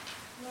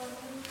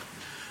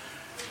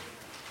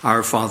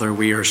Our Father,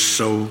 we are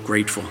so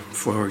grateful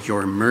for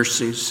your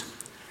mercies,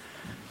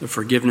 the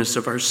forgiveness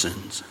of our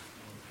sins.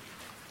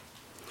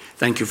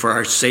 Thank you for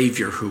our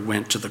Savior who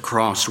went to the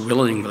cross,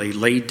 willingly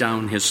laid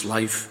down his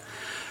life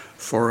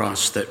for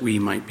us that we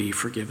might be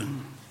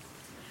forgiven.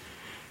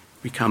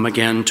 We come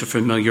again to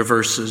familiar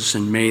verses,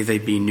 and may they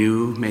be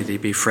new, may they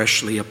be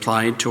freshly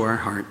applied to our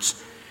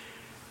hearts.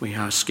 We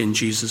ask in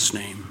Jesus'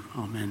 name.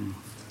 Amen.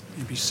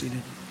 You may be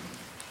seated.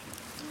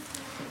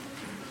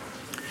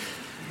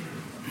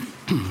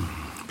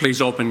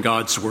 Please open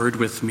God's word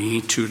with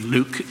me to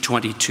Luke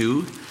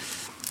 22,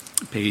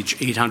 page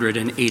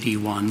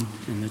 881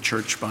 in the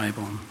Church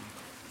Bible.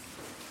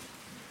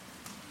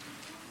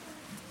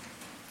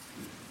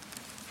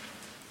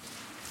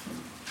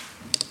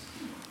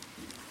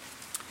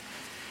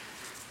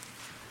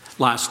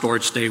 Last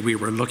Lord's Day, we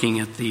were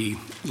looking at the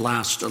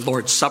last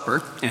Lord's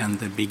Supper and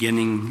the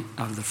beginning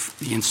of the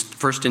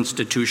first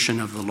institution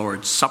of the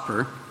Lord's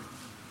Supper,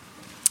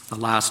 the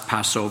last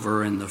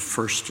Passover and the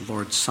first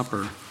Lord's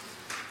Supper.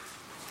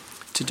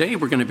 Today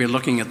we're going to be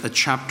looking at the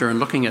chapter and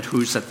looking at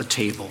who's at the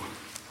table.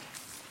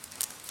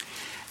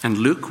 And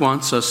Luke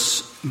wants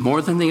us,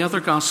 more than the other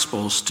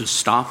Gospels, to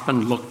stop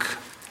and look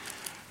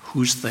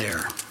who's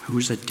there,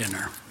 who's at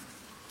dinner.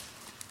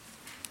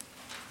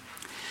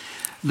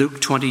 Luke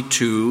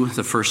 22,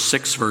 the first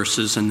 6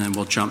 verses, and then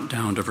we'll jump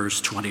down to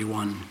verse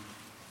 21.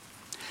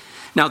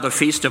 Now the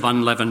feast of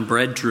unleavened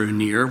bread drew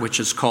near, which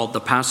is called the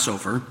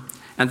Passover,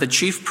 and the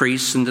chief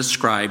priests and the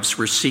scribes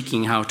were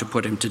seeking how to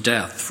put him to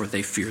death, for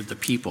they feared the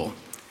people.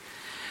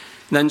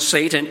 Then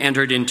Satan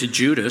entered into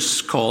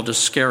Judas, called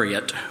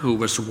Iscariot, who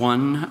was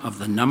one of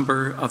the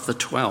number of the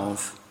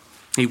 12.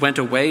 He went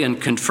away and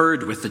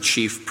conferred with the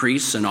chief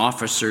priests and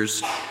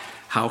officers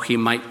how he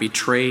might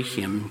betray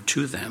him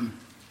to them.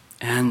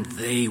 And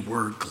they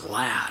were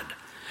glad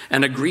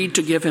and agreed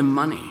to give him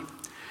money.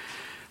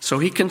 So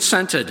he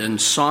consented and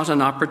sought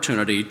an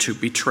opportunity to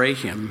betray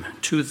him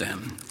to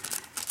them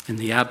in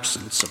the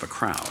absence of a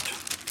crowd.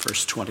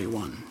 Verse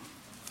 21.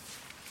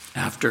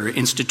 After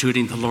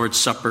instituting the Lord's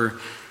Supper,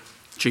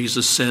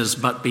 Jesus says,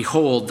 "But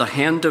behold, the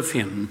hand of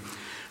him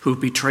who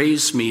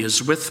betrays me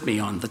is with me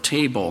on the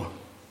table.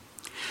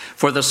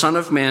 For the Son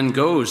of Man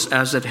goes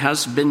as it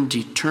has been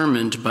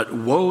determined, but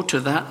woe to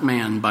that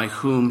man by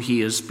whom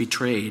he is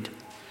betrayed."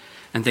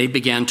 And they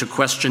began to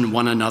question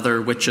one another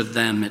which of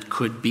them it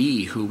could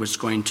be who was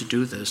going to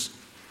do this.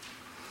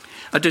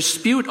 A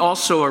dispute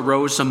also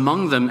arose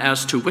among them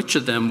as to which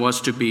of them was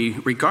to be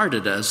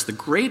regarded as the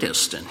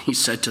greatest. And he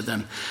said to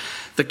them,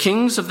 "The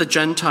kings of the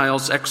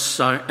Gentiles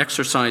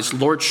exercise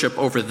lordship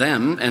over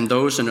them, and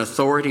those in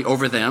authority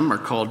over them are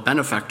called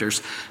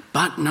benefactors,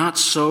 but not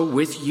so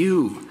with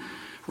you.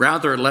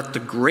 Rather, let the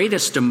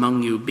greatest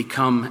among you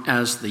become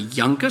as the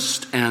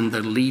youngest, and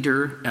the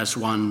leader as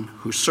one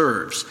who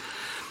serves.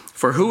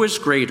 For who is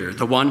greater,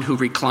 the one who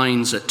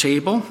reclines at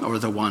table or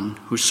the one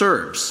who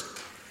serves?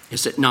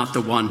 Is it not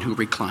the one who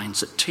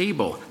reclines at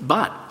table?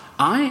 But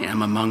I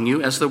am among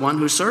you as the one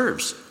who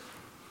serves.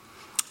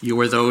 You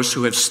are those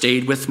who have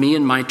stayed with me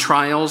in my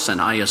trials,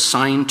 and I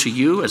assign to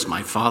you, as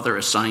my Father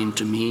assigned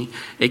to me,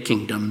 a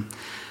kingdom,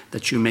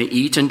 that you may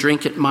eat and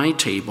drink at my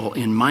table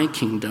in my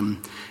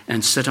kingdom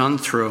and sit on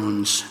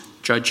thrones,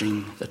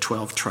 judging the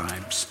 12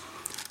 tribes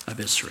of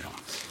Israel."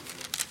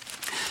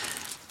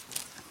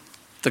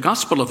 The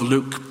Gospel of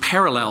Luke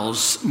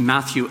parallels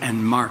Matthew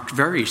and Mark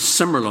very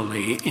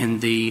similarly in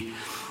the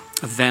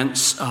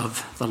events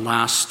of the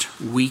last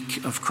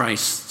week of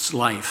Christ's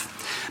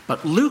life.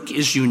 But Luke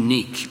is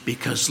unique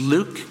because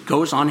Luke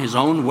goes on his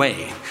own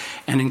way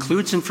and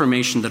includes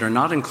information that are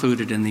not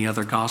included in the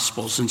other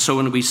Gospels. And so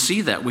when we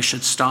see that, we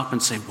should stop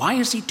and say, why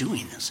is he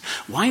doing this?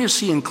 Why is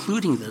he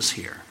including this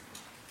here?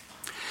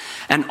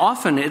 And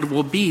often it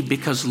will be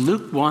because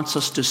Luke wants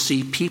us to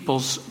see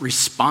people's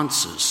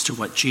responses to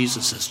what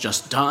Jesus has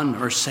just done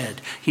or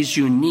said. He's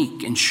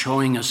unique in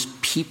showing us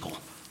people.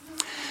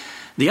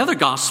 The other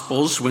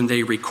Gospels, when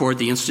they record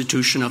the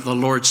institution of the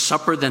Lord's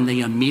Supper, then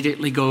they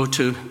immediately go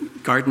to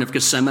Garden of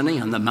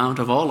Gethsemane on the Mount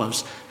of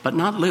Olives, but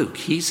not Luke.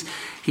 He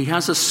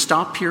has us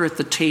stop here at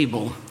the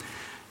table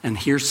and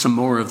hear some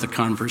more of the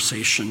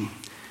conversation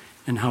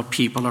and how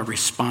people are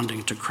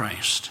responding to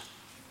Christ.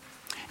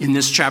 In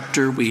this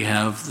chapter, we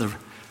have,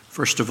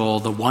 first of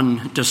all, the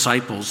one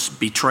disciple's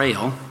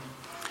betrayal,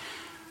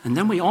 and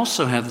then we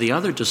also have the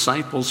other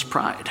disciple's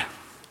pride.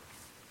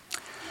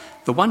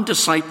 The one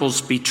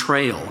disciple's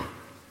betrayal.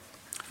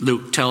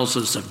 Luke tells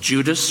us of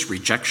Judas'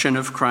 rejection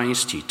of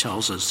Christ. He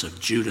tells us of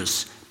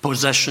Judas'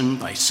 possession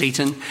by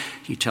Satan.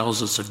 He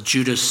tells us of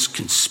Judas'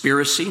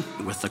 conspiracy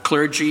with the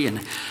clergy.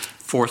 And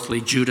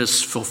fourthly,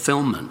 Judas'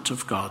 fulfillment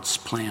of God's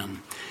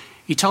plan.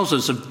 He tells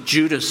us of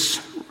Judas'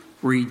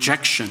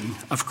 rejection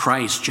of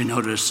Christ. You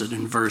notice it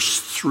in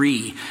verse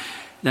 3.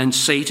 Then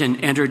Satan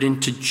entered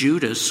into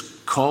Judas,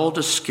 called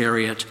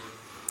Iscariot,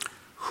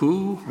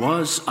 who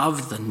was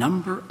of the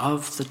number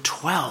of the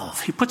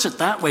 12. He puts it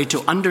that way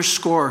to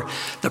underscore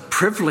the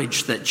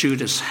privilege that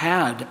Judas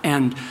had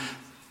and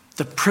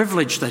the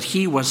privilege that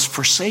he was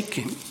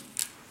forsaking.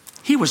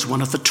 He was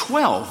one of the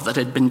 12 that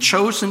had been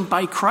chosen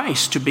by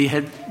Christ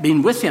had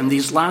been with him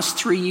these last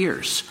 3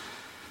 years.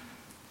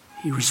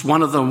 He was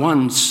one of the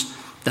ones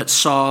that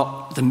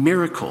saw the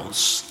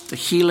miracles, the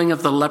healing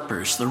of the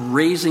lepers, the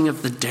raising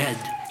of the dead.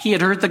 He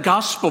had heard the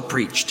gospel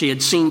preached. He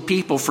had seen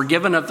people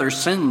forgiven of their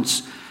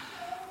sins.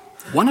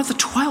 One of the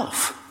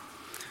 12.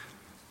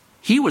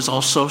 He was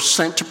also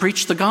sent to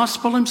preach the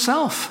gospel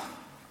himself.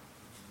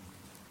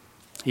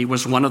 He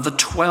was one of the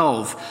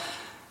 12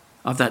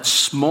 of that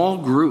small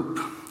group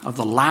of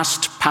the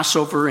last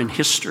Passover in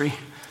history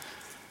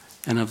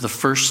and of the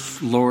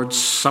first Lord's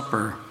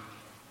Supper.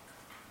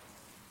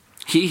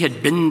 He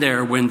had been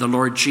there when the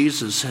Lord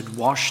Jesus had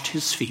washed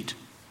his feet.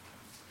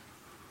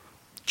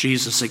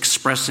 Jesus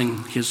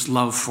expressing his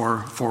love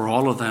for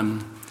all of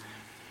them.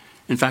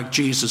 In fact,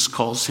 Jesus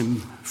calls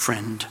him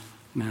friend.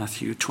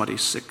 Matthew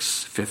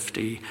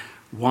 26:50,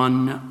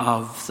 one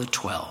of the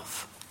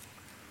 12.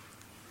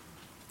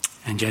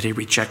 And yet he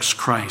rejects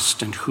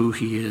Christ and who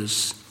he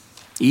is.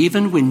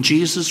 Even when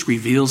Jesus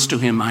reveals to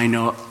him, I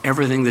know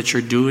everything that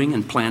you're doing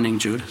and planning,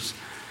 Judas.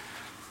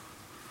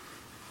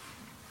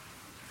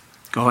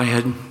 Go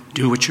ahead,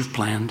 do what you've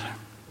planned.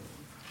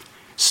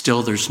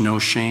 Still, there's no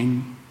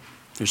shame.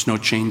 There's no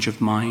change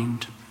of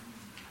mind,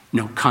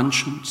 no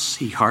conscience.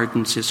 He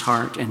hardens his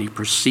heart and he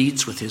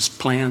proceeds with his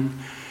plan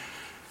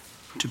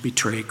to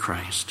betray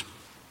Christ.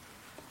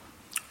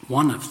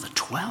 One of the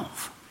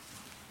 12.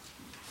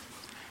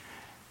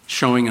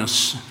 Showing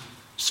us,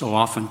 so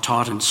often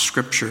taught in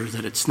Scripture,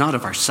 that it's not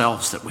of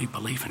ourselves that we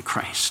believe in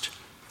Christ.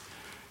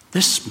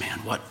 This man,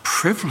 what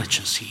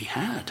privileges he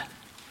had.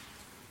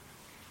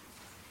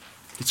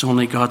 It's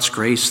only God's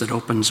grace that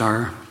opens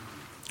our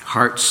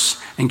hearts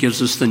and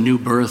gives us the new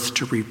birth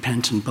to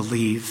repent and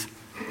believe.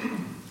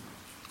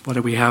 What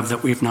do we have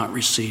that we've not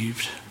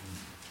received?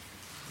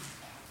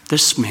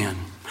 This man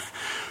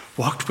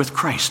walked with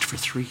Christ for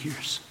 3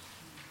 years.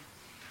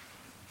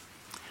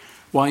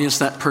 Why is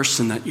that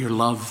person that you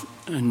love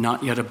and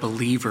not yet a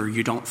believer,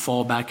 you don't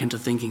fall back into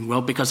thinking,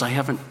 well, because I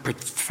haven't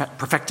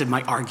perfected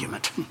my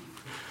argument.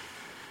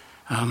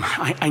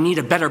 I need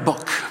a better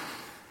book.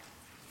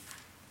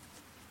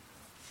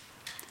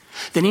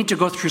 They need to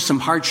go through some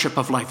hardship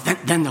of life.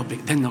 Then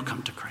they'll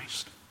come to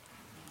Christ.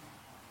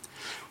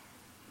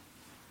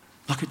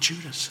 Look at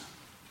Judas.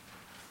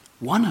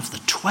 One of the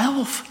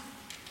 12.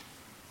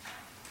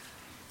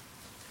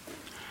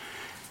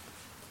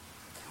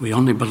 We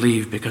only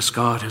believe because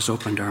God has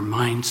opened our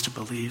minds to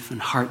believe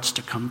and hearts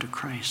to come to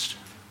Christ.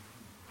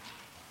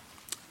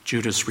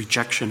 Judas'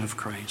 rejection of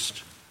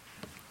Christ.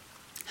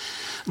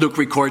 Luke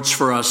records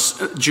for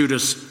us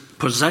Judas'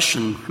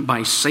 possession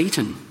by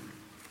Satan.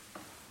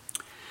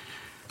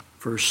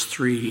 Verse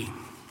 3.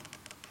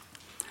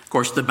 Of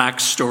course, the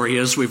backstory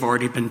is we've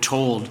already been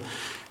told.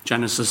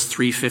 Genesis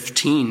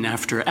 3:15,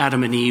 after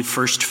Adam and Eve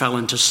first fell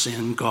into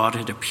sin, God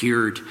had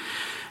appeared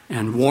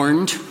and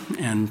warned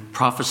and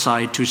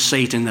prophesied to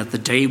Satan that the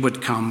day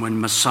would come when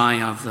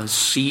Messiah, the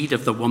seed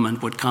of the woman,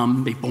 would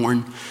come, be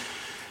born,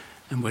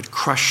 and would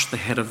crush the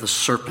head of the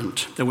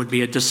serpent. There would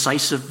be a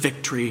decisive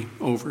victory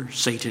over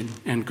Satan,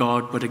 and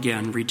God would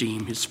again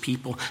redeem his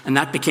people. And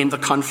that became the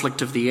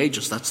conflict of the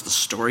ages. That's the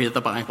story of the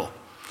Bible.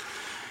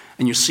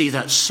 And you see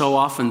that so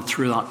often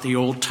throughout the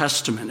Old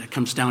Testament. It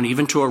comes down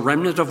even to a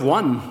remnant of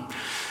one.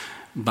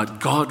 But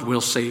God will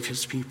save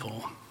his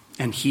people,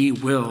 and he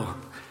will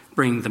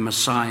bring the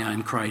Messiah,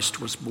 and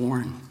Christ was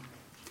born.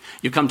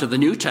 You come to the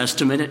New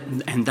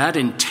Testament, and that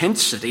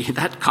intensity,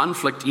 that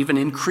conflict even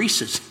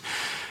increases.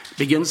 It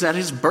begins at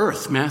his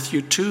birth,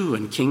 Matthew 2,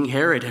 and King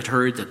Herod had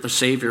heard that the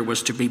Savior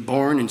was to be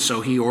born, and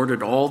so he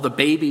ordered all the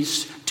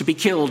babies to be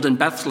killed in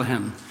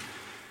Bethlehem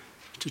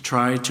to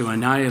try to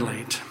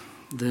annihilate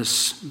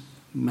this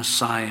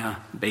Messiah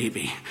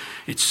baby.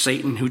 It's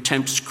Satan who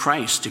tempts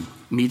Christ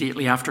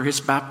immediately after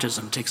his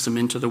baptism, takes him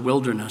into the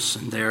wilderness,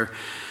 and there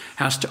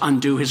has to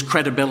undo his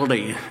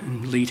credibility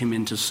and lead him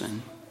into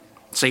sin.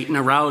 Satan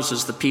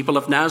arouses the people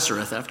of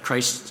Nazareth at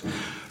Christ's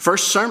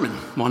first sermon,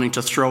 wanting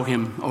to throw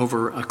him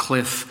over a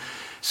cliff.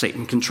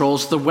 Satan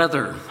controls the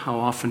weather. How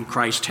often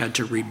Christ had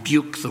to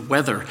rebuke the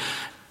weather,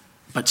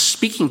 but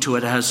speaking to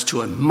it as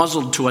to a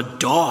muzzled to a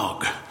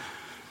dog,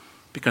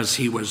 because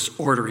he was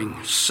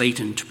ordering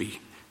Satan to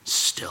be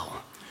still.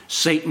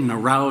 Satan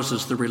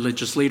arouses the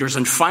religious leaders,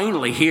 and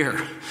finally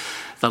here,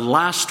 the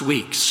last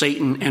week,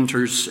 Satan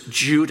enters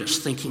Judas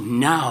thinking,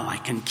 now I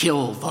can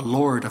kill the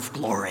Lord of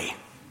glory.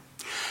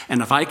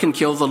 And if I can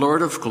kill the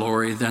Lord of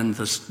glory, then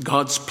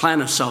God's plan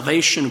of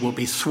salvation will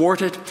be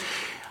thwarted.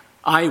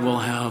 I will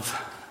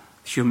have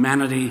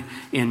humanity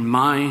in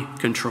my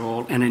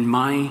control and in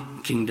my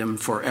kingdom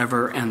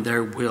forever, and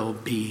there will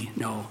be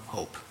no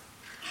hope.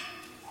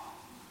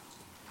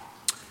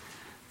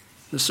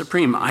 The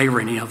supreme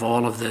irony of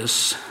all of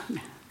this,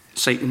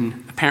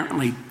 Satan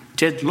apparently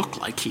did look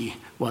like he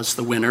was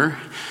the winner.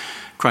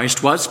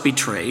 Christ was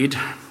betrayed.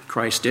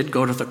 Christ did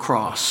go to the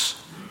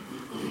cross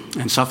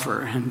and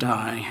suffer and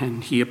die,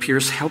 and he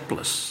appears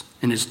helpless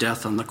in his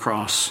death on the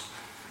cross.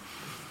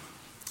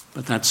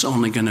 But that's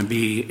only going to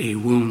be a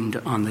wound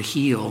on the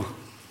heel,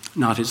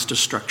 not his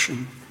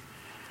destruction.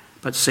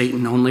 But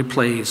Satan only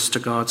plays to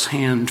God's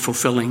hand,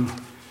 fulfilling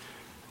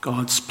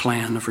God's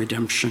plan of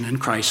redemption. And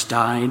Christ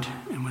died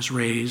and was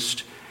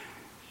raised,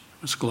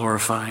 was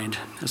glorified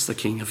as the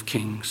King of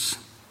Kings.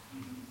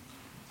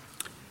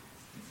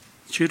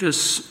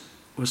 Judas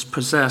was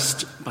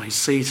possessed by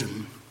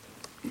Satan.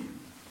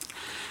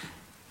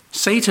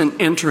 Satan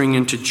entering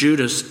into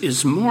Judas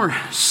is more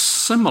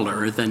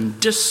similar than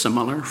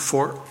dissimilar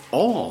for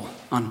all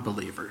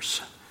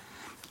unbelievers.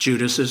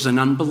 Judas is an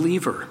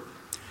unbeliever,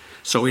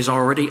 so he's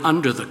already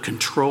under the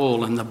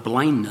control and the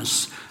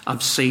blindness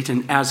of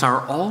Satan, as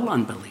are all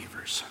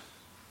unbelievers.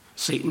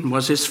 Satan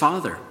was his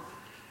father.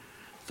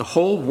 The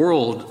whole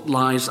world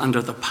lies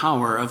under the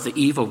power of the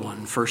evil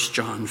one, 1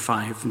 John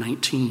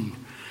 5:19.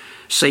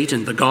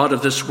 Satan, the god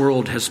of this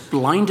world, has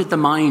blinded the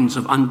minds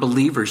of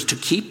unbelievers to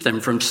keep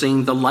them from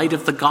seeing the light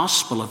of the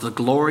gospel of the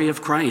glory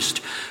of Christ,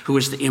 who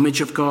is the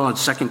image of God,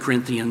 2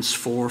 Corinthians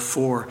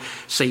 4:4.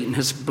 Satan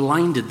has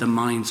blinded the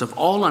minds of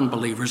all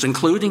unbelievers,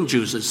 including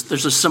Jews.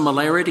 There's a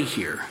similarity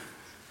here.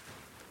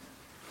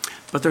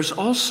 But there's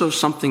also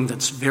something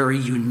that's very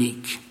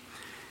unique,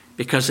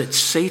 because it's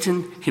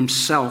Satan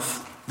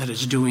himself that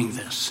is doing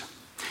this.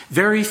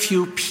 Very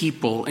few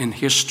people in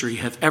history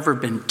have ever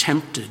been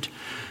tempted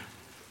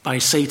by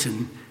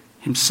Satan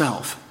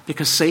himself,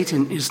 because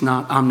Satan is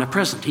not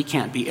omnipresent. He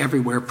can't be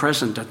everywhere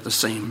present at the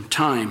same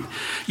time.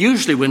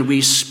 Usually when we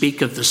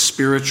speak of the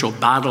spiritual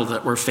battle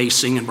that we're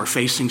facing, and we're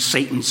facing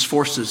Satan's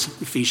forces,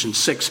 Ephesians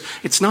 6,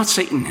 it's not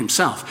Satan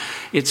himself.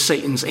 It's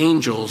Satan's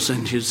angels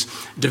and his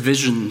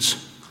divisions.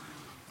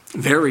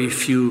 Very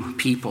few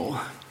people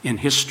in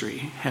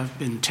history have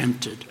been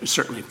tempted, or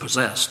certainly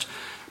possessed,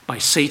 by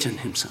Satan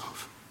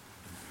himself.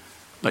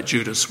 But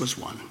Judas was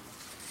one.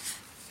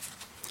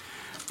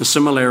 The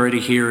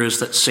similarity here is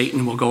that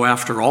Satan will go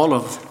after all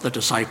of the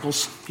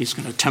disciples. He's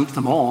going to tempt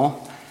them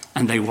all,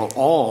 and they will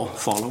all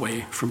fall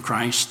away from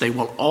Christ. They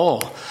will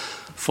all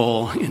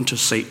fall into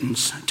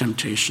Satan's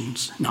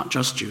temptations, not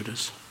just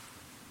Judas.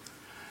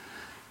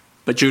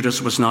 But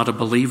Judas was not a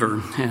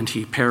believer, and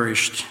he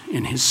perished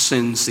in his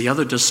sins. The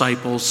other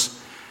disciples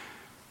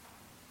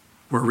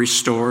were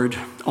restored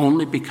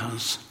only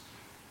because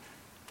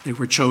they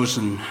were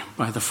chosen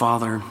by the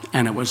Father,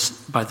 and it was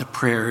by the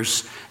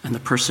prayers and the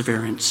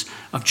perseverance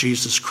of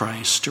Jesus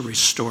Christ to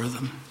restore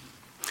them.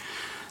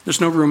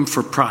 There's no room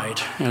for pride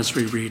as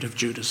we read of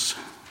Judas.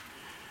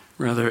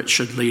 Rather, it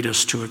should lead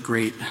us to a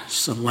great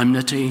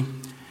solemnity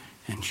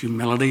and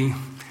humility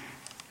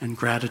and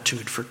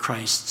gratitude for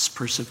Christ's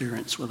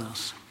perseverance with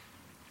us.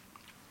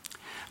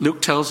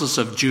 Luke tells us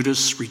of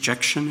Judas'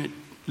 rejection.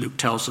 Luke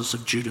tells us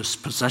of Judas'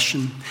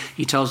 possession.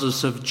 He tells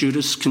us of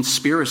Judas'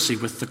 conspiracy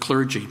with the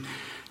clergy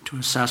to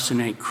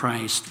assassinate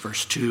Christ,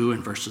 verse 2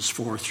 and verses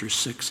 4 through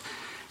 6.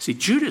 See,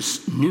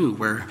 Judas knew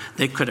where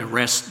they could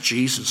arrest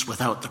Jesus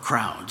without the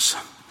crowds.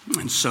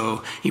 And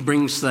so he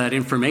brings that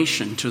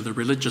information to the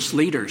religious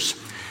leaders.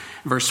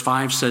 Verse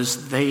 5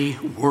 says, they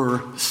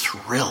were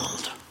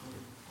thrilled.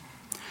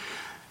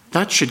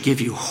 That should give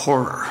you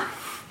horror.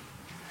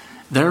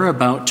 They're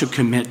about to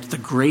commit the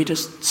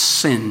greatest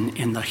sin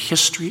in the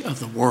history of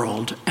the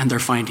world, and they're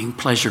finding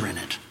pleasure in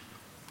it.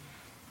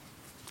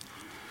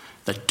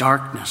 The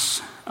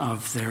darkness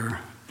of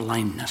their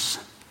blindness.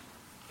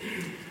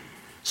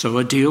 So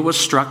a deal was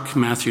struck.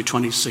 Matthew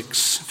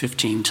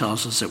 26:15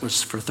 tells us it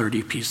was for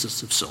 30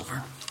 pieces of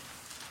silver.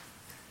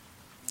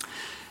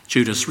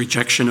 Judas'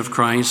 rejection of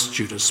Christ,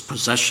 Judas'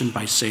 possession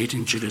by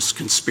Satan, Judas'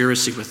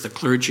 conspiracy with the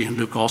clergy, and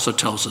Luke also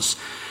tells us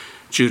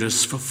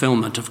Judas'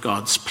 fulfillment of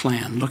God's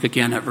plan. Look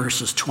again at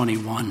verses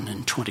 21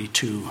 and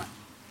 22.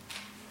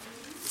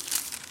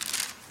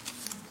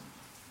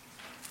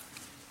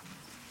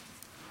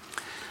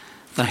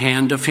 The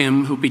hand of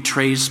him who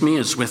betrays me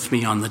is with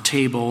me on the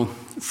table,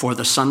 for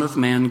the Son of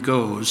Man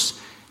goes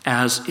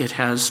as it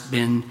has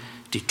been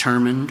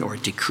determined or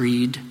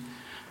decreed,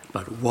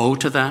 but woe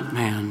to that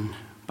man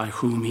by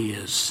whom he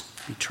is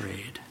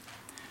betrayed.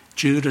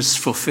 Judas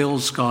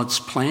fulfills God's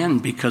plan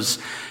because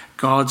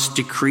God's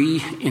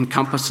decree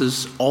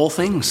encompasses all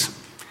things,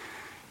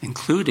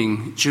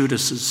 including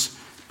Judas's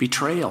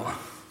betrayal.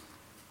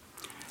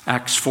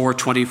 Acts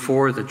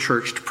 4:24, the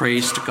church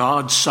praised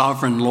God,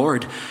 sovereign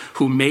Lord,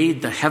 who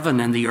made the heaven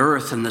and the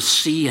earth and the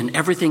sea and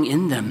everything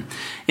in them.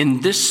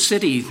 In this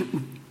city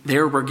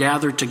there were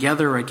gathered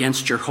together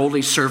against your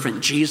holy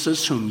servant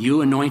Jesus, whom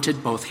you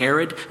anointed, both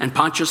Herod and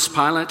Pontius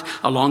Pilate,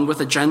 along with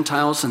the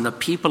Gentiles and the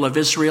people of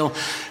Israel,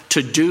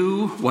 to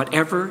do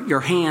whatever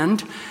your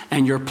hand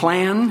and your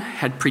plan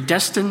had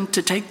predestined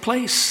to take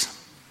place.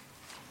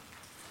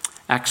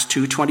 Acts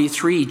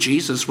 2:23,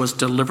 Jesus was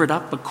delivered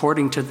up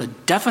according to the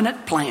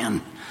definite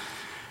plan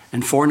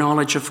and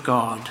foreknowledge of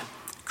God,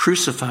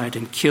 crucified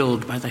and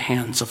killed by the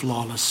hands of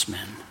lawless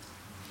men.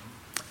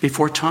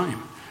 Before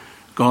time,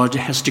 God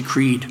has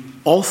decreed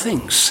all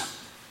things,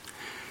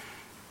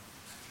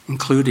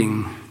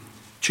 including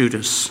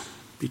Judas'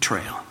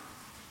 betrayal.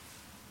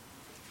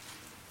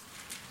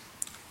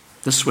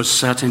 This was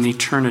set in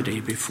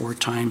eternity before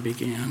time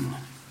began.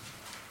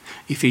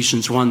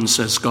 Ephesians 1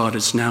 says God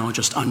is now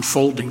just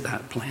unfolding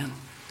that plan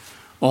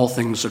all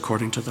things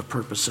according to the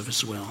purpose of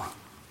his will.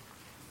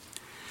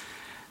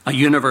 A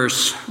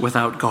universe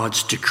without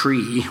God's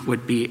decree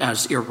would be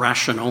as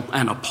irrational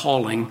and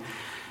appalling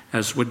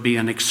as would be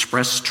an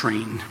express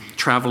train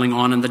traveling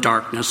on in the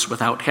darkness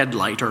without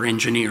headlight or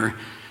engineer,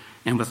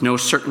 and with no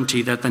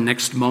certainty that the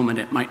next moment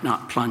it might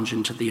not plunge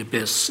into the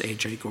abyss.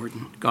 A.J.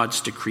 Gordon. God's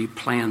decree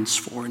plans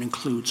for and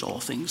includes all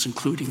things,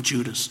 including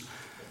Judas.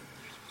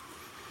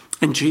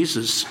 And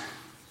Jesus,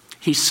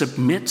 he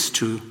submits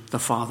to the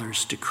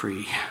Father's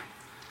decree.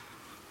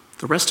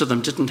 The rest of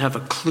them didn't have a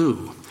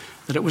clue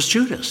that it was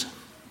Judas.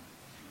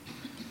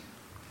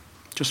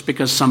 Just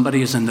because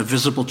somebody is in the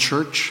visible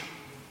church,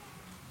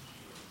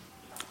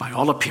 by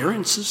all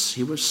appearances,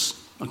 he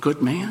was a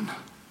good man.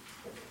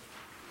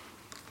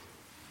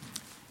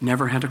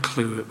 Never had a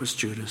clue it was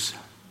Judas.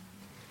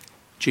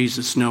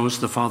 Jesus knows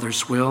the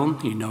Father's will.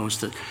 He knows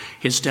that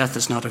his death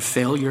is not a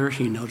failure.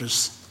 He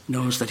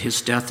knows that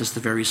his death is the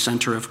very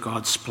center of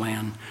God's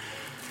plan.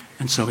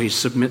 And so he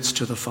submits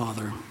to the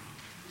Father,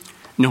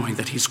 knowing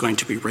that he's going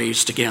to be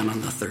raised again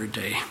on the third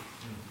day.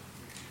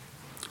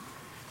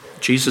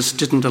 Jesus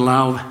didn't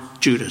allow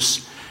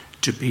Judas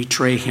to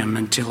betray him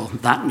until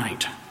that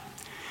night.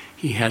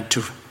 He had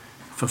to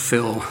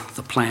fulfill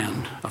the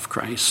plan of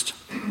Christ.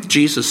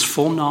 Jesus'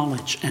 full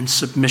knowledge and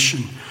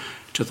submission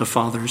to the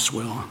Father's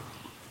will,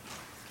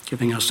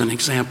 giving us an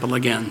example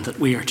again that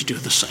we are to do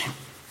the same.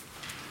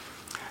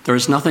 There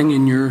is nothing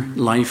in your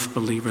life,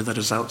 believer, that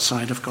is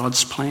outside of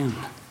God's plan.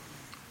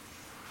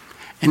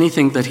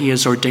 Anything that he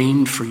has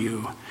ordained for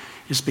you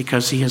is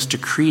because he has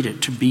decreed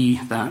it to be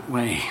that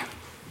way.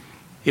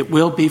 It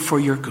will be for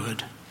your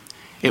good.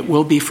 It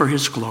will be for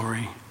his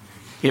glory.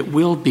 It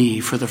will be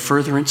for the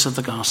furtherance of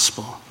the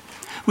gospel.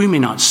 We may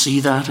not see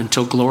that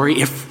until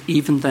glory, if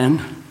even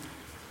then,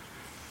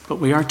 but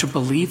we are to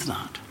believe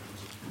that.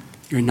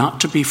 You're not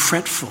to be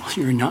fretful.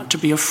 You're not to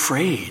be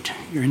afraid.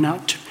 You're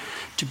not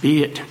to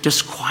be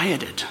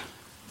disquieted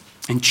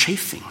and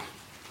chafing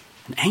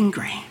and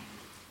angry.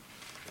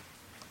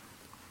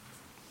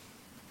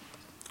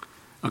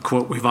 A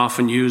quote we've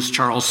often used,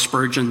 Charles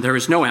Spurgeon, "There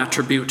is no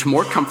attribute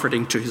more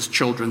comforting to his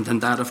children than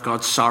that of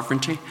God's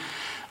sovereignty.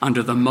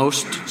 Under the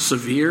most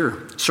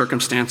severe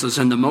circumstances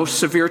and the most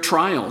severe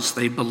trials,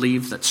 they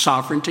believe that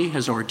sovereignty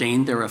has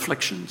ordained their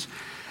afflictions.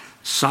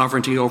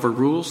 Sovereignty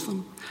overrules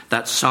them.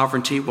 That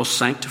sovereignty will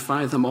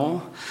sanctify them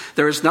all.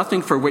 There is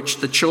nothing for which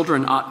the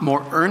children ought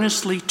more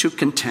earnestly to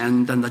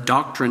contend than the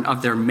doctrine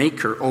of their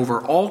Maker over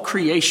all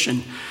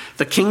creation,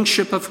 the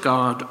kingship of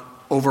God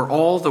over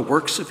all the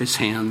works of his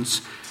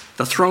hands,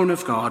 the throne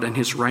of God and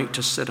his right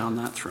to sit on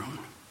that throne."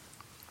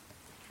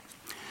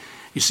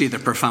 You see the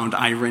profound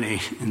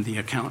irony in the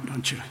account,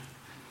 don't you?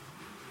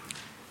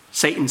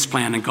 Satan's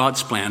plan and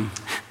God's plan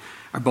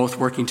are both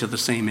working to the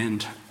same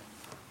end.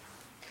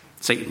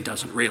 Satan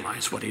doesn't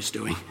realize what he's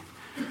doing,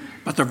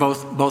 but they're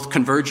both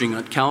converging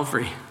at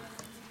Calvary.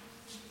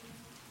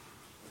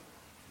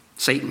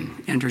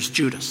 Satan enters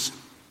Judas.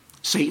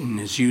 Satan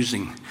is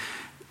using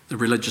the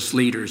religious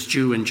leaders,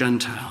 Jew and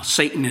Gentile.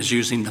 Satan is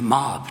using the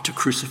mob to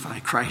crucify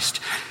Christ.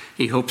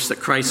 He hopes that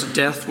Christ's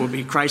death will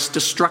be Christ's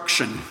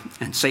destruction,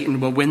 and Satan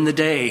will win the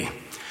day,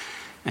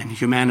 and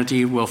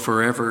humanity will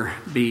forever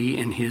be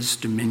in his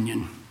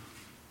dominion.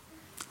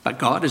 But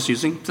God is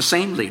using the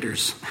same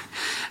leaders,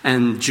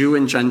 and Jew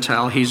and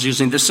Gentile, he's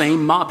using the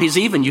same mob. He's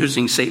even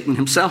using Satan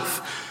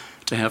himself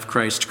to have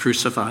Christ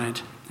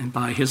crucified, and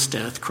by his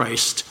death,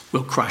 Christ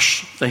will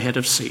crush the head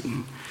of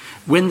Satan,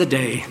 win the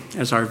day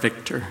as our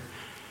victor,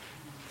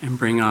 and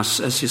bring us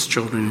as his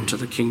children into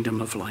the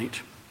kingdom of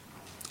light.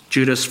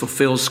 Judas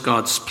fulfills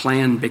God's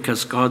plan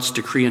because God's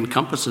decree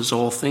encompasses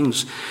all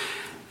things,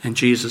 and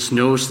Jesus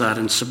knows that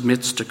and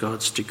submits to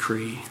God's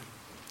decree.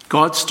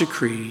 God's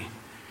decree,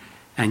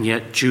 and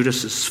yet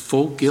Judas's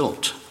full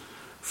guilt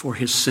for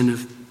his sin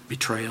of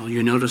betrayal.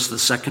 You notice the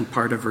second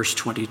part of verse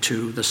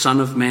 22. The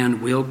Son of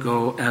Man will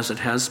go as it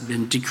has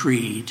been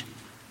decreed,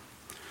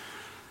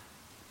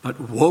 but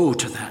woe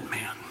to that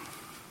man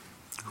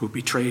who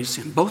betrays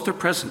him. Both are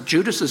present.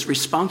 Judas is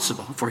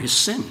responsible for his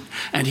sin,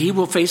 and he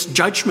will face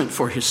judgment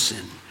for his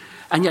sin.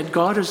 And yet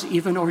God has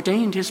even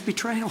ordained his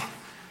betrayal.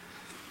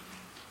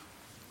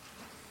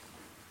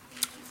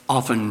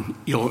 Often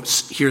you'll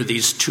hear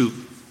these two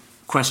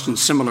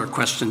questions, similar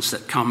questions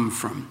that come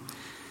from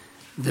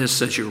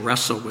this as you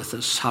wrestle with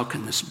this. How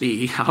can this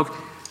be?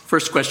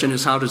 First question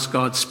is, how does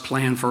God's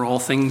plan for all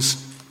things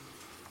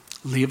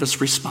leave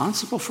us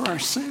responsible for our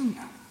sin?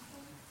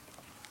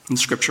 And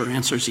Scripture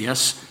answers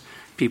yes.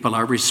 People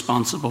are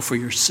responsible for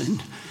your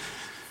sin.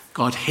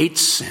 God hates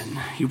sin.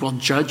 He will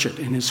judge it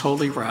in his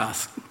holy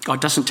wrath.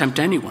 God doesn't tempt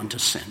anyone to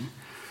sin.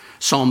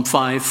 Psalm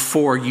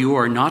 5:4, "You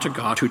are not a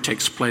God who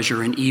takes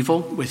pleasure in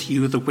evil. With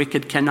you the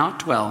wicked cannot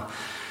dwell.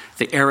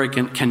 The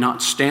arrogant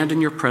cannot stand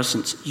in your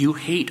presence. You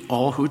hate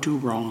all who do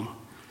wrong."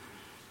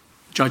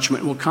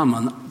 Judgment will come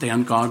on the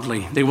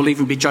ungodly. They will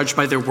even be judged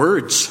by their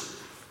words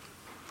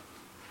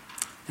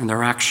and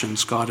their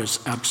actions. God is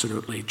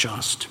absolutely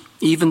just.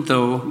 Even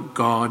though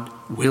God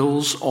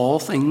wills all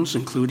things,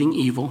 including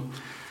evil,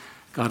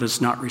 God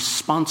is not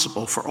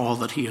responsible for all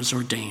that he has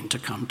ordained to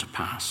come to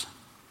pass.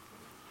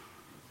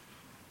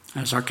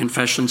 As our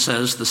confession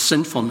says, the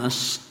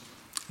sinfulness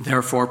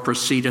therefore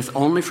proceedeth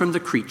only from the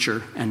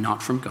creature and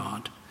not from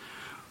God,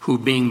 who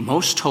being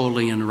most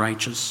holy and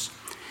righteous,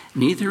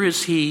 neither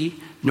is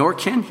he nor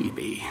can he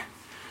be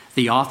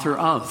the author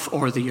of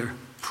or the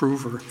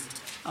approver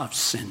of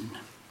sin.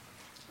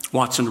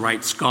 Watson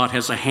writes, God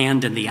has a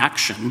hand in the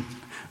action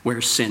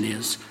where sin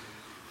is,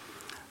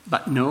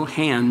 but no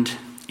hand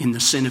in the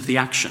sin of the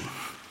action.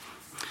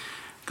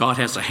 God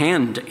has a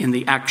hand in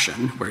the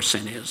action where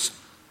sin is,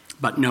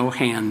 but no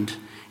hand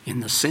in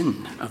the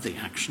sin of the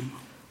action.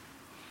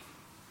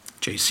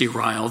 J.C.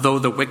 Ryle, though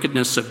the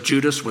wickedness of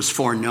Judas was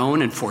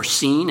foreknown and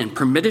foreseen and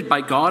permitted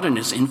by God in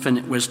his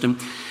infinite wisdom,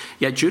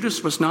 yet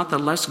Judas was not the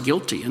less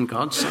guilty in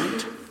God's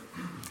sight.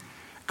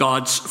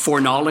 God's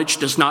foreknowledge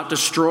does not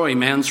destroy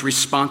man's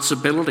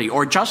responsibility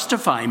or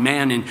justify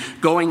man in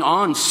going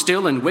on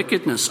still in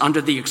wickedness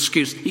under the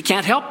excuse, he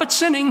can't help but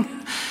sinning.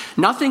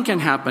 Nothing can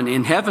happen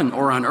in heaven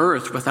or on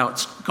earth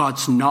without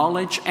God's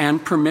knowledge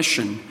and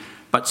permission,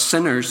 but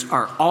sinners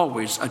are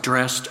always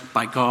addressed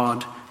by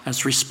God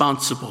as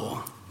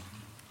responsible.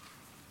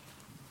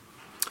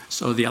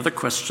 So the other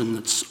question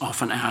that's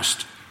often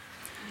asked,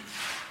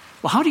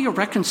 well, how do you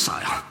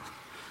reconcile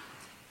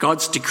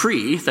God's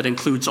decree that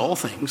includes all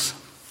things,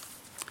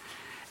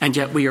 and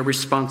yet we are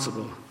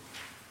responsible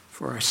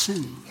for our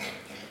sin?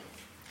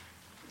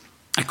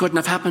 It couldn't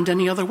have happened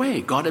any other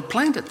way. God had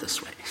planned it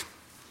this way.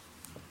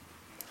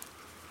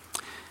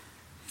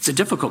 It's a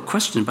difficult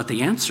question, but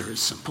the answer is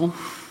simple.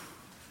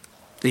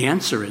 The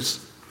answer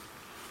is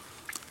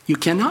you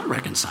cannot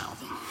reconcile them.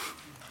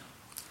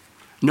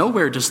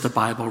 Nowhere does the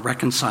Bible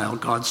reconcile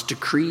God's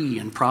decree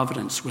and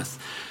providence with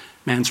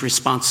man's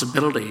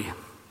responsibility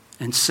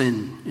and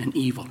sin and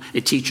evil.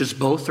 It teaches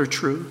both are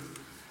true,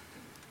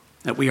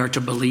 that we are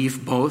to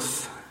believe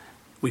both.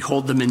 We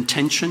hold them in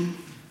tension,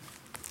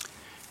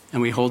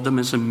 and we hold them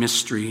as a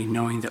mystery,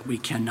 knowing that we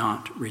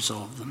cannot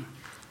resolve them.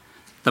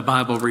 The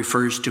Bible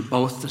refers to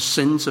both the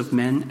sins of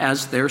men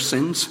as their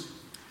sins,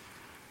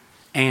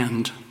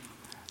 and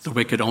the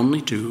wicked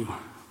only do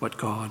what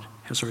God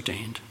has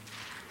ordained.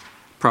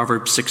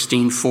 Proverbs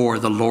 16:4,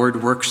 the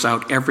Lord works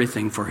out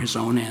everything for his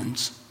own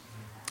ends,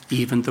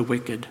 even the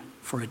wicked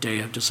for a day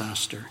of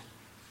disaster.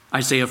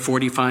 Isaiah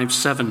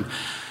 45:7,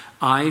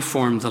 I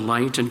form the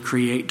light and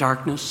create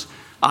darkness.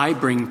 I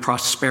bring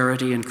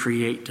prosperity and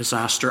create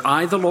disaster.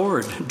 I, the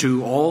Lord,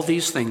 do all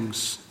these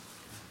things.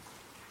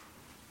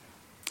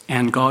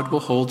 And God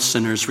will hold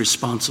sinners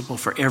responsible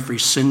for every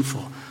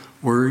sinful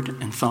word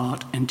and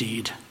thought and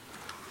deed.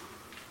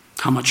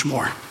 How much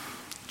more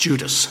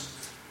Judas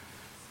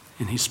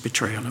in his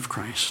betrayal of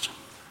Christ?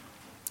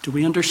 Do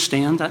we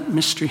understand that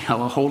mystery,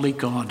 how a holy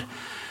God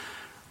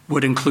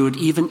would include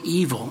even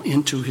evil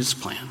into his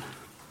plan?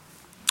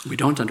 We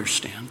don't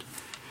understand.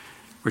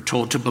 We're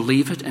told to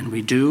believe it, and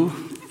we do,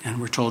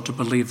 and we're told to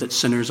believe that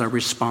sinners are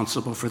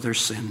responsible for their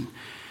sin,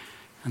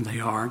 and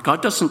they are.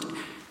 God doesn't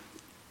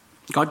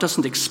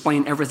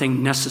explain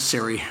everything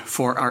necessary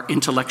for our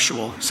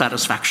intellectual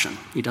satisfaction.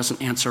 He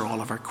doesn't answer all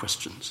of our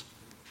questions.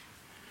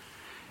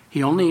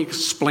 He only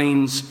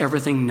explains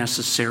everything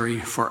necessary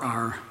for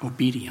our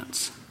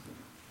obedience.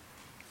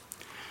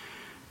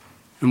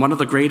 And one of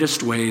the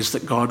greatest ways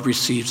that God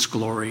receives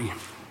glory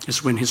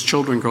is when his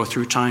children go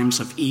through times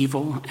of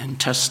evil and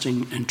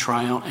testing and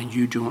trial, and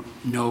you don't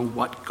know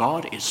what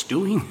God is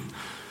doing.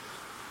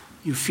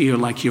 You feel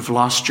like you've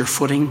lost your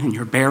footing and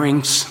your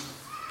bearings,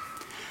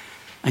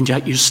 and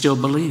yet you still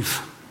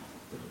believe.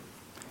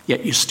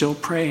 Yet you still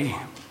pray.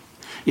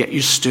 Yet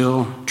you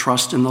still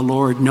trust in the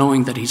Lord,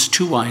 knowing that he's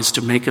too wise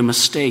to make a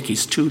mistake.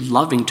 He's too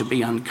loving to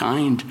be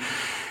unkind.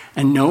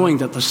 And knowing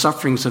that the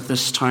sufferings of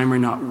this time are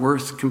not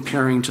worth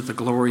comparing to the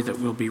glory that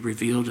will be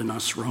revealed in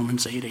us,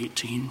 Romans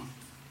 8:18.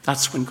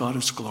 That's when God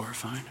is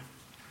glorified.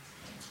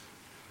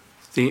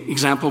 The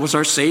example was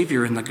our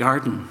Savior in the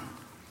garden,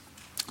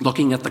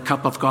 looking at the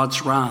cup of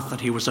God's wrath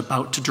that he was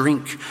about to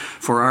drink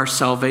for our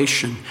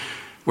salvation,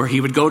 where he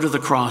would go to the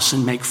cross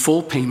and make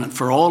full payment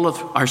for all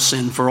of our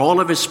sin, for all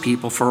of his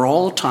people, for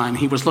all time.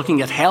 He was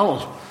looking at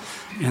hell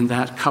in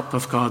that cup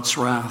of God's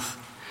wrath.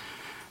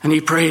 And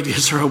he prayed,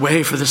 is there a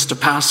way for this to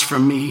pass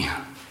from me?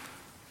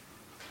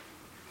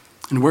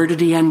 And where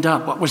did he end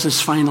up? What was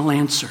his final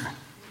answer?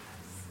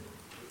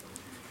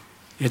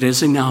 It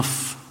is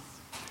enough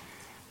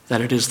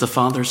that it is the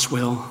Father's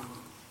will.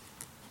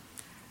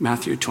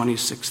 Matthew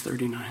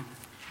 26:39.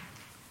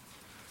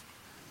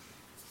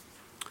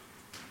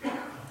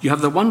 You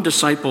have the one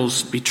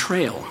disciple's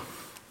betrayal.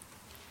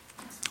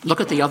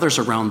 Look at the others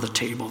around the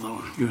table,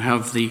 though. You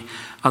have the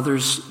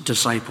others'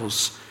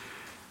 disciples'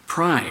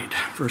 pride,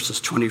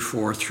 verses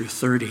 24 through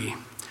 30.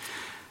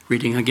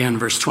 Reading again,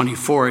 verse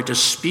 24, a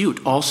dispute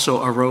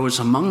also arose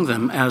among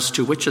them as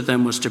to which of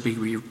them was to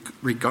be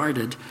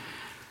regarded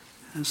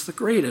as the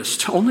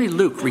greatest. Only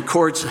Luke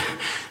records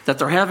that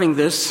they're having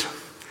this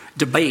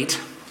debate.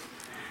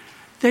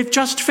 They've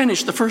just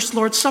finished the first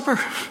Lord's Supper.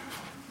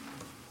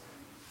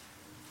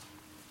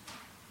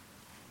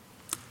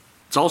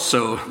 It's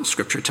also,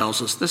 Scripture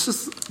tells us, this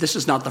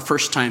is not the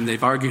first time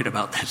they've argued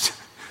about this.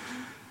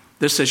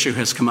 This issue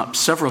has come up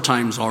several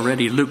times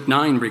already. Luke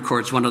 9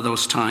 records one of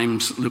those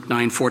times. Luke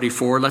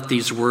 9:44, let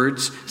these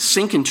words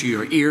sink into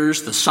your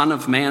ears. The Son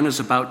of Man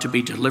is about to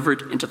be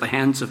delivered into the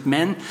hands of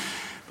men.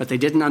 But they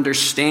didn't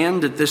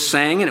understand this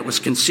saying, and it was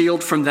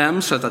concealed from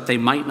them so that they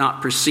might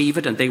not perceive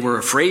it, and they were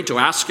afraid to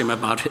ask him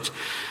about it.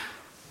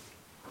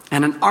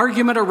 And an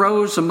argument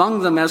arose among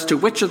them as to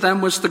which of them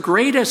was the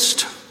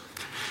greatest.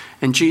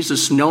 And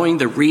Jesus, knowing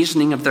the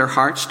reasoning of their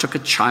hearts, took a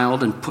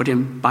child and put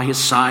him by his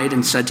side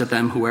and said to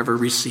them, whoever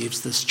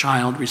receives this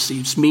child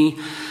receives me.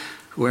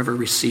 Whoever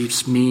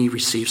receives me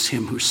receives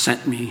him who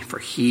sent me. For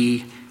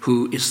he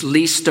who is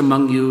least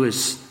among you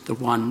is the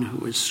one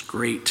who is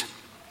great.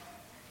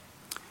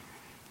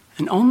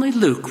 And only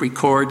Luke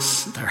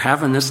records they're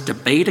having this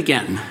debate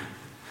again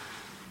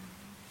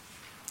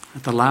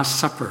at the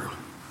Last Supper.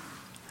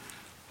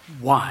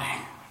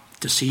 Why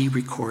does he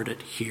record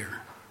it here?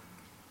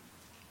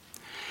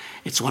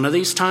 It's one of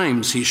these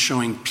times he's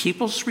showing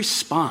people's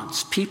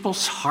response,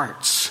 people's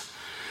hearts,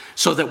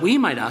 so that we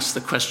might ask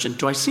the question,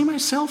 do I see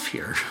myself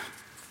here?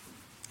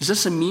 Is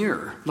this a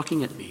mirror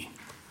looking at me?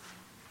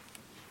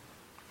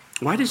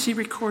 Why does he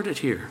record it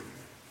here?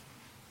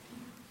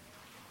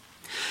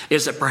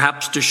 Is it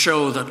perhaps to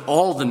show that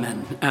all the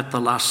men at the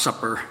Last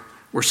Supper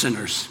were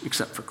sinners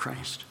except for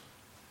Christ?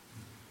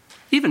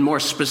 Even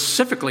more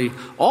specifically,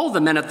 all the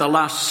men at the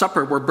Last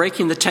Supper were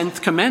breaking the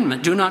 10th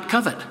commandment, do not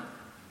covet.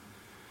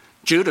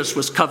 Judas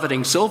was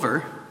coveting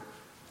silver.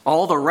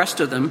 All the rest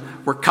of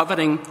them were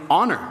coveting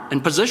honor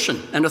and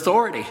position and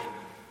authority.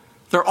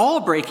 They're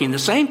all breaking the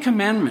same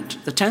commandment,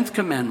 the 10th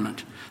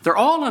commandment. They're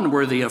all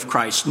unworthy of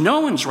Christ. No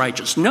one's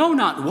righteous. No,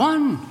 not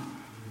one.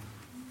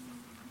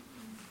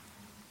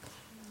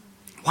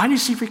 Why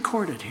does he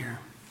record it here?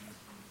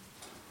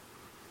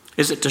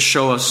 Is it to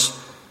show us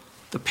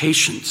the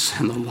patience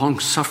and the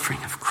long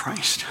suffering of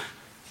Christ?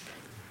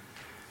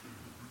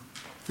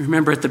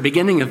 Remember at the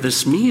beginning of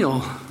this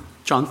meal,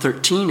 John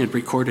 13 had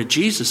recorded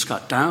Jesus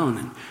got down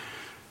and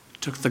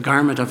took the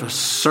garment of a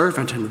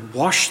servant and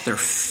washed their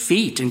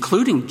feet,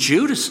 including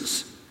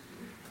Judas's.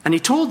 And he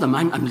told them,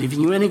 I'm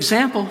leaving you an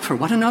example for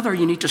one another.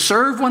 You need to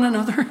serve one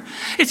another.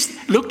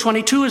 Luke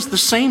 22 is the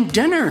same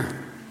dinner.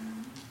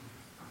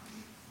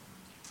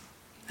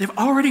 They've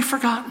already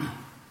forgotten.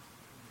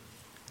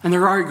 And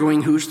they're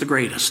arguing who's the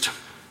greatest.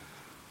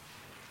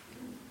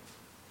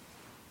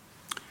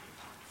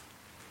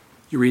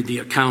 You read the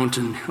account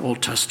in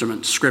Old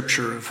Testament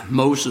scripture of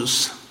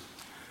Moses,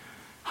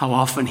 how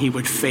often he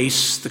would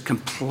face the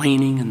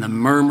complaining and the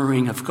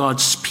murmuring of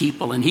God's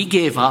people, and he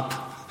gave up.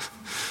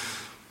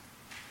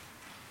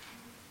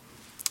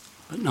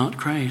 But not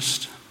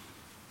Christ.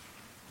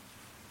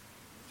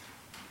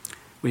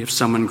 We have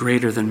someone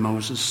greater than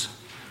Moses.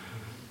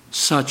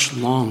 Such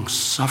long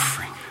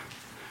suffering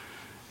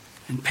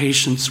and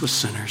patience with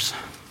sinners.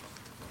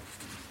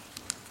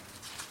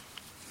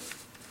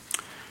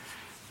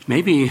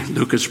 Maybe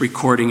Luke is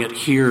recording it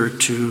here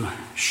to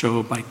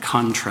show by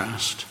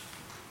contrast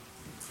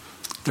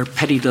their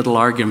petty little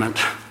argument,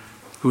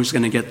 who's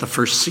going to get the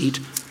first seat.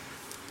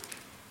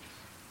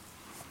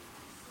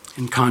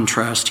 In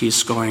contrast,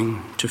 he's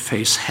going to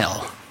face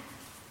hell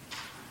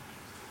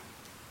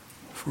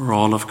for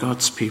all of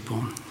God's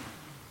people.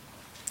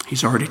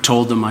 He's already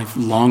told them, I've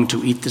longed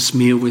to eat this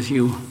meal with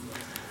you.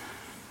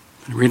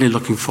 I'm really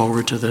looking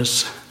forward to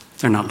this.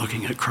 They're not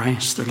looking at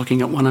Christ. They're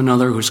looking at one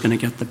another, who's going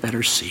to get the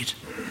better seat.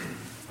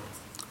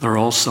 They're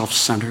all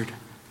self-centered.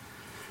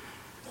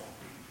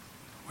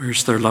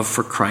 Where's their love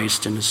for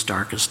Christ in his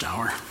darkest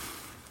hour?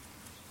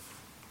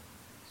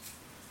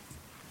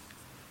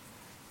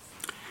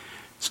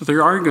 So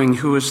they're arguing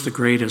who is the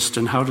greatest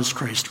and how does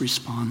Christ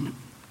respond?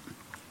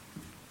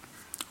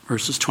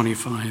 Verses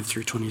 25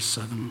 through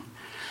 27.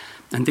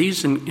 And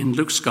these in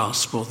Luke's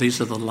gospel,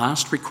 these are the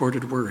last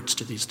recorded words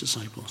to these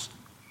disciples.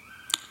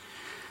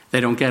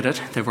 They don't get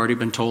it. They've already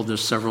been told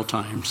this several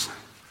times.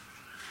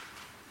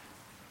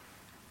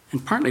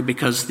 And partly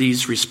because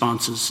these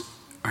responses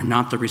are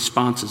not the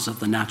responses of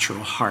the natural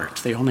heart.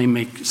 They only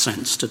make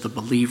sense to the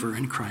believer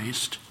in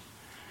Christ.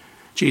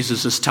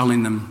 Jesus is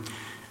telling them,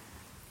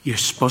 you're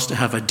supposed to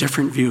have a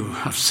different view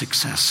of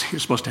success.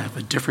 You're supposed to have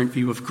a different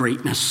view of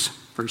greatness.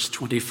 Verse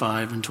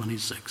 25 and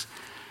 26.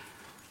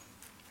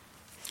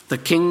 The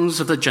kings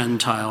of the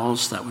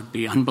Gentiles, that would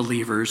be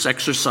unbelievers,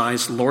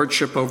 exercise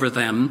lordship over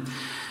them,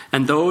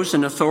 and those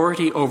in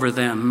authority over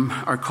them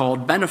are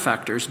called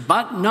benefactors,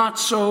 but not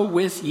so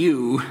with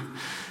you.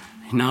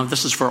 Now,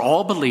 this is for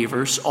all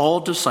believers, all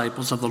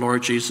disciples of the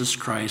Lord Jesus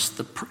Christ.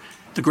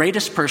 The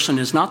greatest person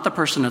is not the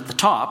person at the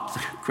top.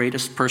 The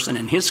greatest person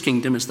in his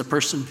kingdom is the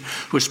person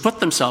who has put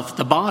themselves at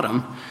the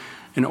bottom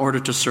in order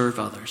to serve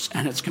others.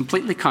 And it's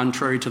completely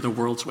contrary to the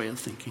world's way of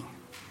thinking.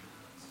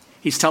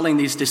 He's telling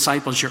these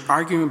disciples, you're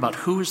arguing about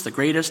who is the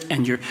greatest,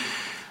 and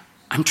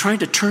I'm trying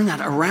to turn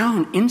that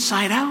around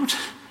inside out.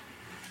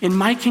 In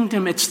my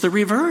kingdom, it's the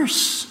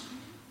reverse.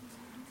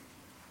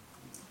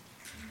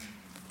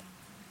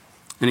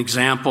 An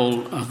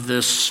example of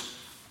this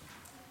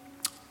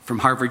From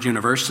Harvard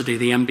University,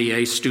 the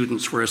MBA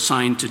students were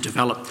assigned to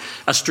develop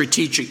a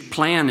strategic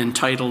plan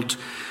entitled,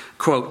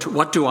 quote,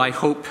 "What do I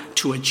hope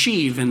to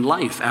achieve in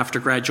life after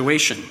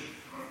graduation?"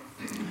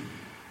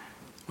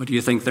 What do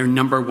you think their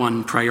number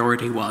one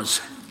priority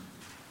was?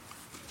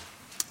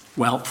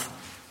 Wealth.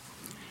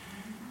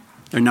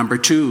 Their number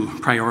two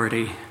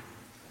priority,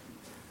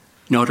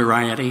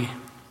 notoriety.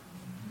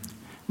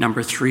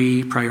 Number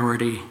three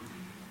priority,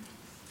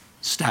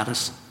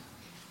 status.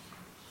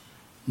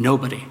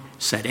 Nobody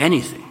said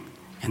anything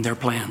in their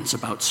plans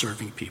about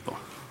serving people.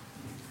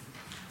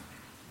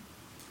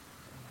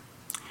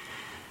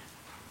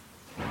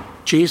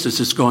 Jesus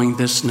is going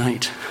this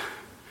night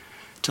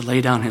to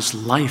lay down his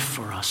life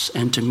for us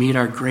and to meet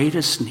our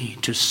greatest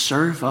need, to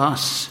serve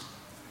us,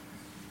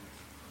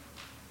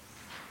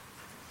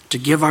 to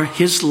give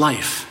his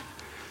life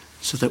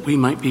so that we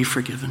might be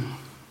forgiven.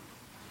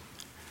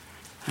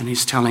 And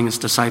he's telling his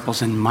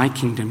disciples, in my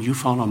kingdom, you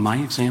follow my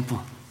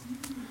example.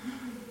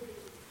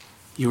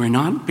 You are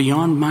not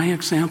beyond my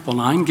example.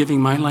 I'm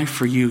giving my life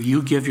for you.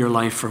 You give your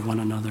life for one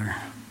another.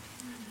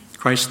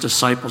 Christ's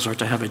disciples are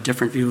to have a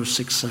different view of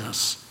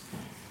success.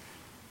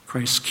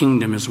 Christ's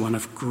kingdom is one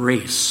of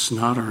grace,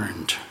 not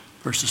earned.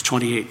 Verses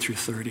 28 through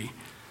 30.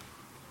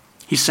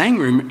 He's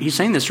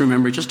saying this,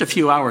 remember, just a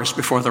few hours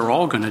before they're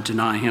all going to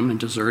deny him and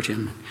desert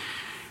him.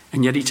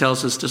 And yet he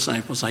tells his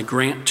disciples, I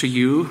grant to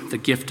you the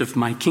gift of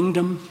my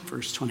kingdom,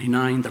 verse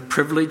 29, the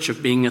privilege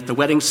of being at the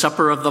wedding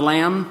supper of the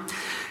Lamb.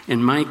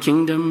 In my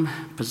kingdom,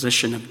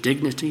 position of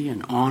dignity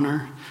and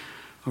honor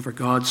over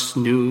God's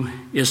new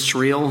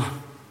Israel.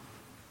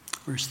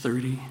 Verse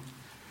 30,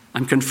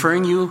 I'm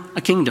conferring you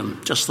a kingdom,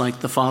 just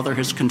like the Father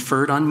has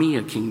conferred on me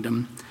a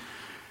kingdom.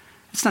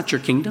 It's not your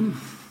kingdom.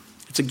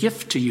 It's a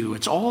gift to you.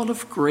 It's all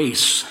of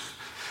grace.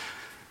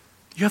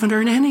 You haven't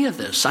earned any of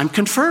this. I'm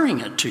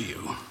conferring it to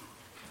you.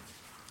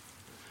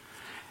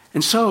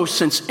 And so,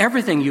 since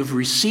everything you've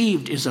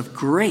received is of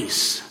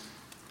grace,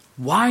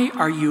 why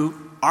are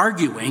you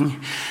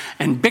arguing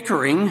and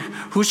bickering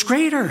who's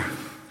greater?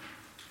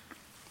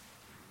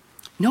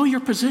 Know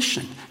your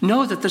position.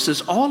 Know that this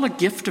is all a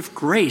gift of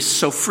grace,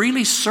 so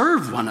freely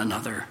serve one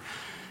another.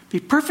 Be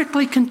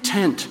perfectly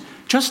content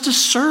just to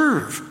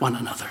serve one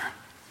another.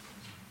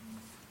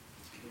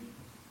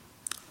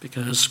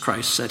 Because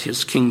Christ said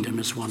his kingdom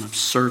is one of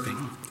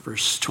serving.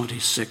 Verse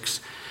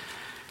 26.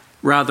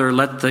 Rather,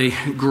 let the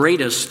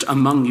greatest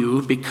among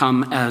you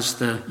become as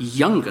the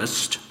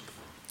youngest,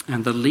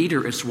 and the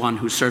leader is one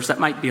who serves. That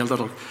might be a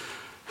little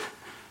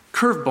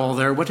curveball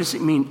there. What does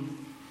it mean?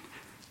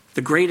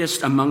 The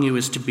greatest among you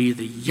is to be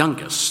the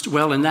youngest.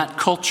 Well, in that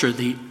culture,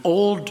 the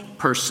old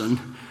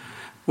person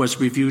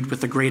was reviewed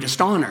with the greatest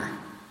honor.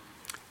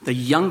 The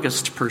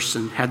youngest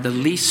person had the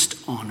least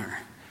honor.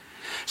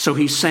 So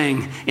he's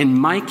saying, in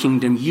my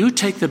kingdom, you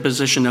take the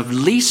position of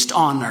least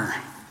honor,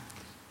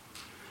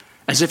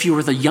 as if you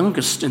were the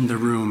youngest in the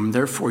room.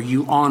 Therefore,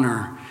 you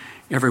honor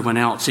everyone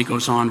else. He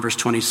goes on, verse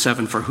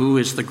 27, for who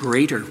is the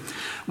greater?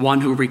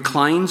 One who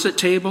reclines at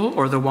table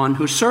or the one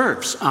who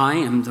serves? I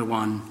am the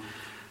one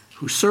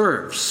who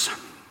serves.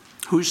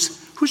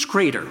 Who's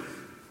greater?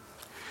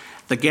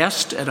 The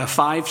guest at a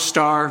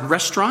 5-star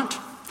restaurant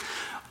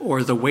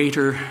or the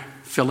waiter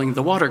filling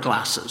the water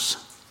glasses?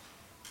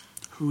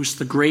 Who's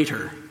the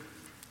greater?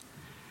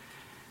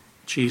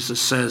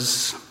 Jesus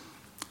says,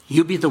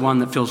 you be the one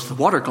that fills the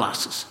water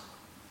glasses,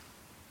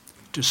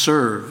 to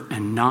serve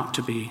and not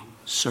to be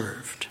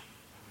served.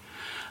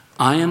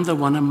 I am the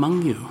one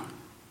among you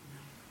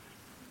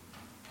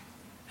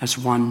as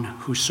one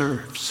who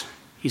serves.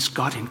 He's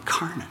God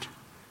incarnate,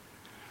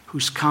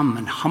 who's come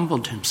and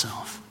humbled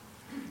himself,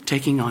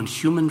 taking on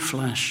human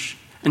flesh,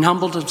 and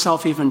humbled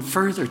himself even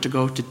further to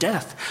go to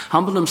death.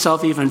 Humbled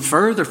himself even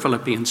further,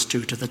 Philippians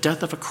 2, to the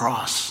death of a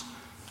cross,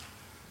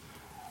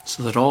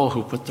 so that all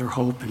who put their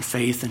hope and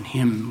faith in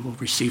him will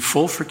receive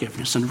full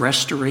forgiveness and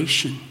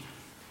restoration.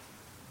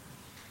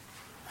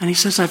 And he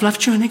says, I've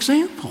left you an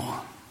example.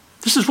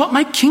 This is what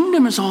my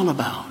kingdom is all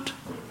about.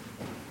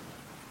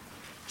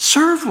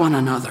 Serve one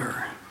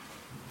another.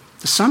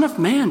 The Son of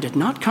Man did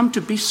not come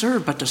to be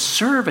served, but to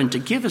serve and to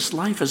give his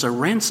life as a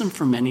ransom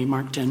for many,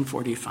 Mark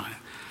 10:45.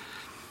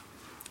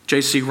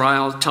 J.C.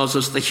 Ryle tells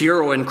us the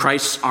hero in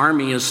Christ's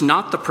army is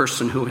not the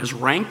person who has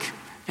rank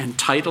and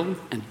title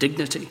and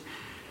dignity.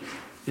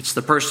 It's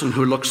the person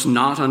who looks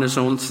not on his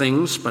own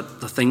things, but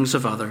the things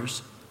of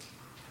others.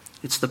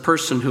 It's the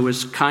person who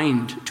is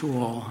kind to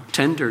all,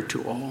 tender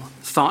to all,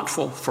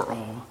 thoughtful for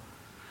all,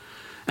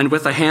 and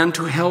with a hand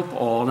to help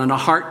all and a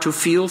heart to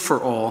feel for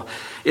all.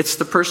 It's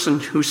the person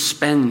who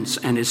spends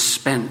and is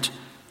spent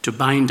to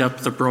bind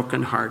up the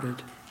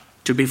brokenhearted,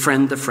 to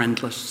befriend the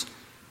friendless,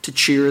 to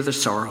cheer the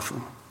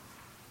sorrowful,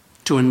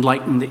 to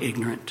enlighten the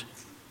ignorant,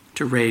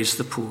 to raise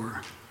the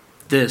poor.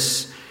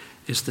 This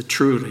is the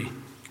truly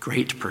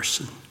great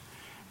person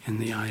in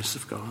the eyes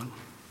of God.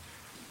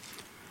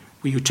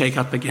 Will you take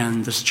up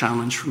again this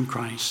challenge from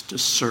Christ to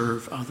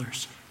serve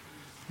others,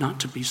 not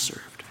to be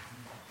served?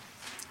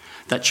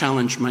 That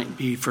challenge might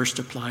be first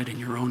applied in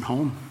your own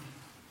home,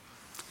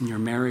 in your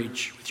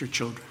marriage, with your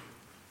children.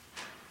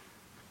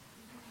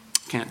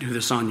 can't do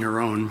this on your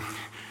own.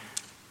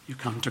 You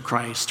come to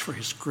Christ for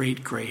his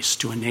great grace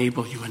to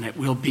enable you, and it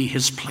will be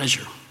his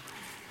pleasure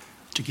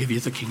to give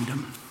you the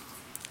kingdom.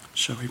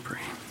 Shall we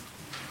pray?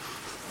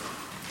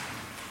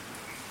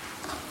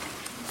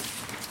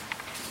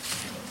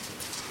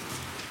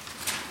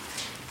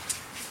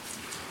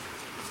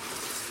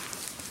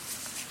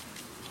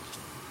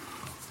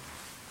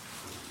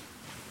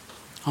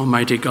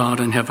 Almighty God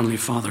and Heavenly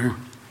Father,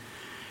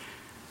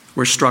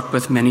 we're struck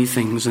with many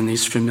things in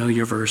these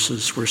familiar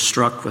verses. We're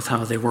struck with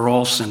how they were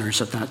all sinners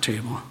at that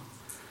table,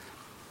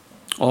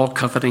 all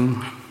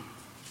coveting,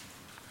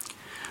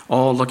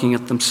 all looking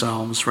at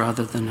themselves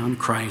rather than on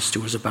Christ who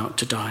was about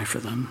to die for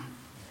them.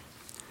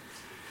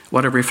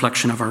 What a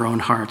reflection of our own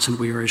hearts, and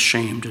we are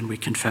ashamed, and we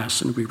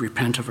confess, and we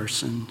repent of our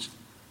sins.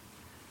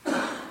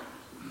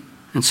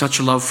 And such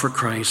a love for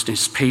Christ,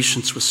 his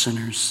patience with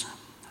sinners,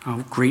 how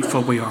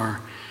grateful we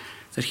are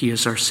that he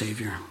is our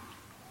Savior.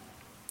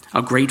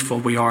 How grateful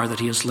we are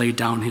that he has laid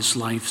down his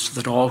life so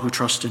that all who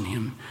trust in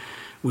him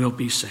will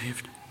be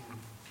saved.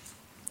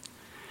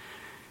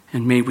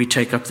 And may we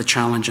take up the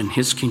challenge in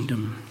his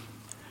kingdom,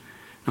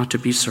 not to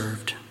be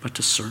served, but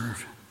to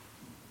serve.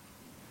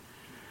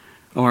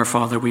 Oh, our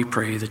Father, we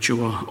pray that you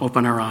will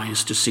open our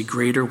eyes to see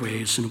greater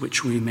ways in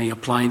which we may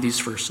apply these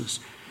verses.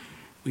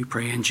 We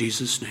pray in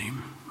Jesus'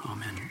 name.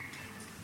 Amen.